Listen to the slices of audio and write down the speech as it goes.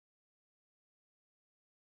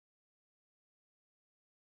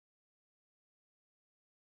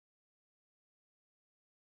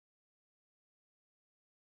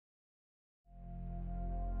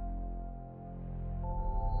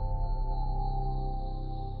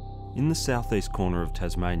In the southeast corner of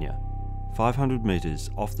Tasmania, 500 metres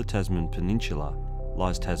off the Tasman Peninsula,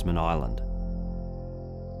 lies Tasman Island.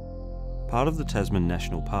 Part of the Tasman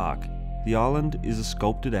National Park, the island is a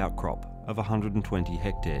sculpted outcrop of 120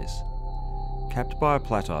 hectares, capped by a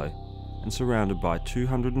plateau and surrounded by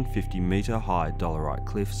 250 metre high dolerite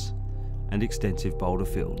cliffs and extensive boulder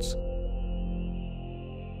fields.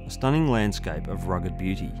 A stunning landscape of rugged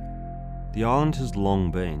beauty, the island has long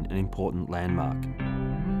been an important landmark,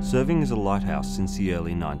 serving as a lighthouse since the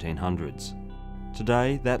early 1900s.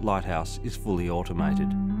 Today, that lighthouse is fully automated,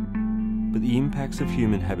 but the impacts of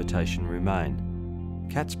human habitation remain.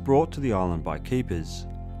 Cats brought to the island by keepers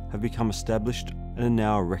have become established and are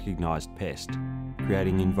now a recognised pest,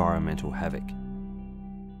 creating environmental havoc.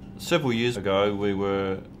 Several years ago we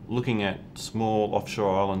were looking at small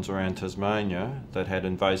offshore islands around Tasmania that had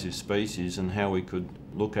invasive species and how we could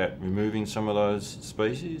look at removing some of those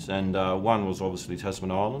species, and one was obviously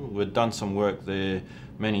Tasman Island. We'd done some work there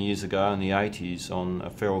many years ago in the 80s on a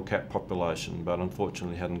feral cat population, but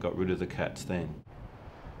unfortunately hadn't got rid of the cats then.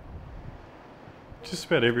 Just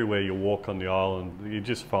about everywhere you walk on the island you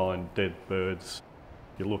just find dead birds.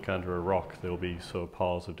 You look under a rock, there'll be sort of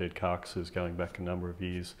piles of dead carcasses going back a number of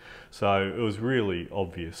years. So it was really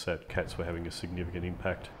obvious that cats were having a significant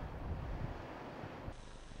impact.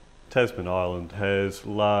 Tasman Island has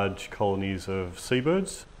large colonies of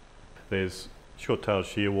seabirds. There's short-tailed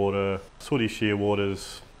shearwater, sooty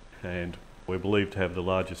shearwaters, and we're believed to have the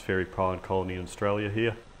largest fairy pine colony in Australia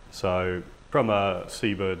here. So from a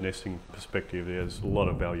seabird nesting perspective, there's a lot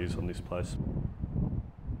of values on this place.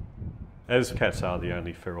 As cats are the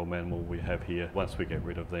only feral mammal we have here, once we get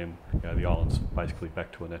rid of them, the island's basically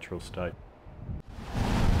back to a natural state.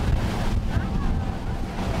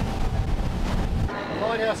 The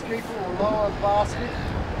lighthouse keeper will lower a basket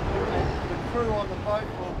and the crew on the boat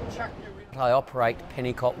will chuck you in. I operate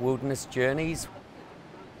Pennicott Wilderness Journeys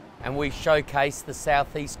and we showcase the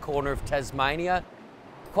southeast corner of Tasmania.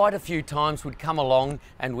 Quite a few times we'd come along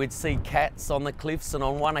and we'd see cats on the cliffs, and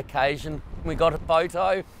on one occasion we got a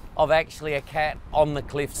photo of actually a cat on the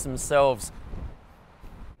cliffs themselves.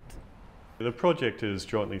 The project is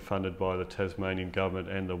jointly funded by the Tasmanian Government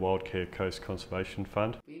and the Wildcare Coast Conservation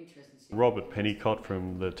Fund. Robert Pennicott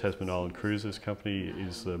from the Tasman Island Cruises Company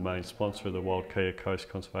is the main sponsor of the Wildcare Coast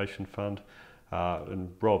Conservation Fund,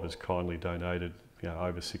 and Rob has kindly donated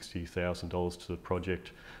over $60,000 to the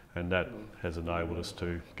project, and that has enabled us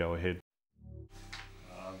to go ahead.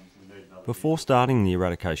 Before starting the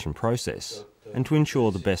eradication process, and to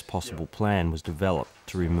ensure the best possible plan was developed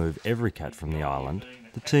to remove every cat from the island,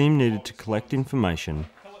 the team needed to collect information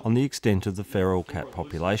on the extent of the feral cat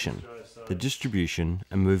population, the distribution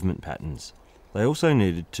and movement patterns. They also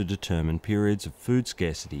needed to determine periods of food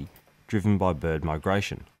scarcity driven by bird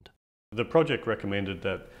migration. The project recommended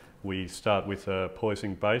that we start with a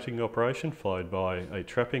poisoning baiting operation, followed by a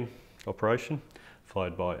trapping operation,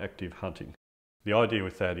 followed by active hunting. The idea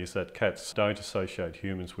with that is that cats don't associate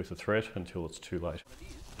humans with a threat until it's too late.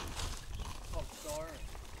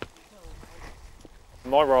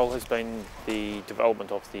 My role has been the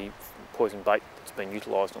development of the poison bait that's been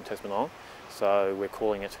utilised on Tasman Island. So we're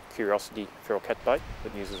calling it Curiosity Feral Cat Bait.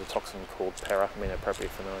 It uses a toxin called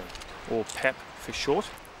para-aminopropionate, or PAP for short.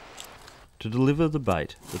 To deliver the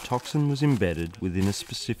bait, the toxin was embedded within a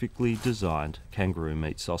specifically designed kangaroo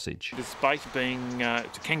meat sausage. This bait being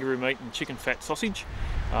kangaroo meat and chicken fat sausage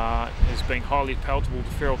has been highly palatable to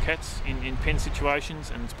feral cats in pen situations,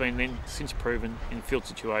 and it's been then since proven in field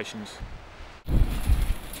situations.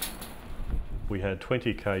 We had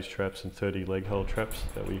 20 cage traps and 30 leg hold traps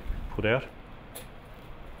that we put out.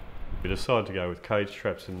 We decided to go with cage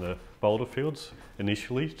traps in the boulder fields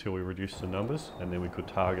initially till we reduced the numbers, and then we could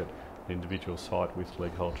target an individual site with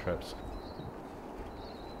leg hold traps.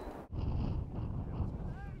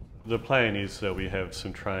 The plan is that we have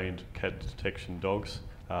some trained cat detection dogs.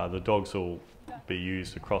 The dogs will be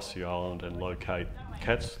used across the island and locate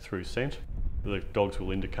cats through scent. The dogs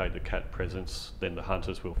will indicate the cat presence, then the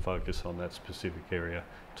hunters will focus on that specific area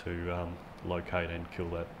to locate and kill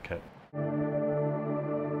that cat.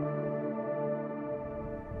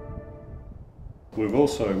 We've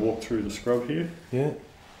also walked through the scrub here. Yeah.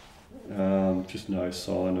 Just no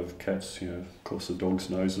sign of cats. Of course the dogs'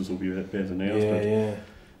 noses will be better than ours. Yeah.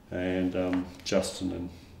 And Justin and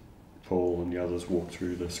Paul and the others walked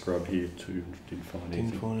through the scrub here too, didn't find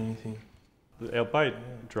anything. Our bait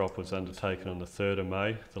drop was undertaken on the 3rd of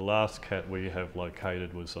May. The last cat we have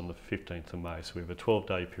located was on the 15th of May, so we have a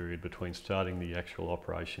 12-day period between starting the actual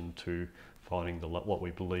operation to finding what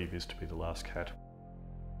we believe is to be the last cat.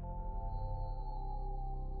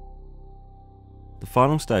 The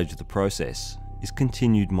final stage of the process is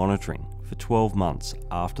continued monitoring for 12 months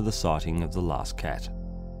after the sighting of the last cat.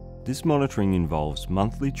 This monitoring involves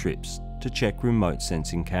monthly trips to check remote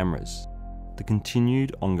sensing cameras, the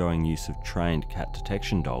continued ongoing use of trained cat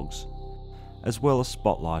detection dogs, as well as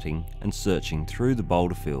spotlighting and searching through the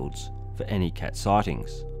boulder fields for any cat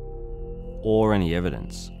sightings, or any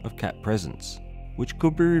evidence of cat presence, which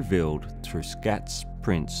could be revealed through scats,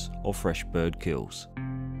 prints, or fresh bird kills.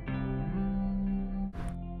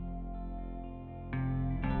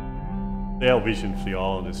 Our vision for the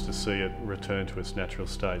island is to see it return to its natural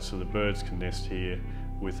state so the birds can nest here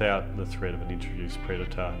without the threat of an introduced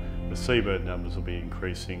predator. The seabird numbers will be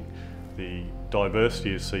increasing. The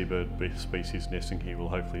diversity of seabird species nesting here will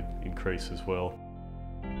hopefully increase as well.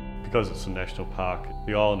 Because it's a national park,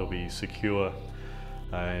 the island will be secure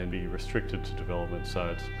and be restricted to development, so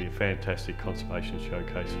it'll be a fantastic conservation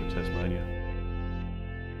showcase for Tasmania.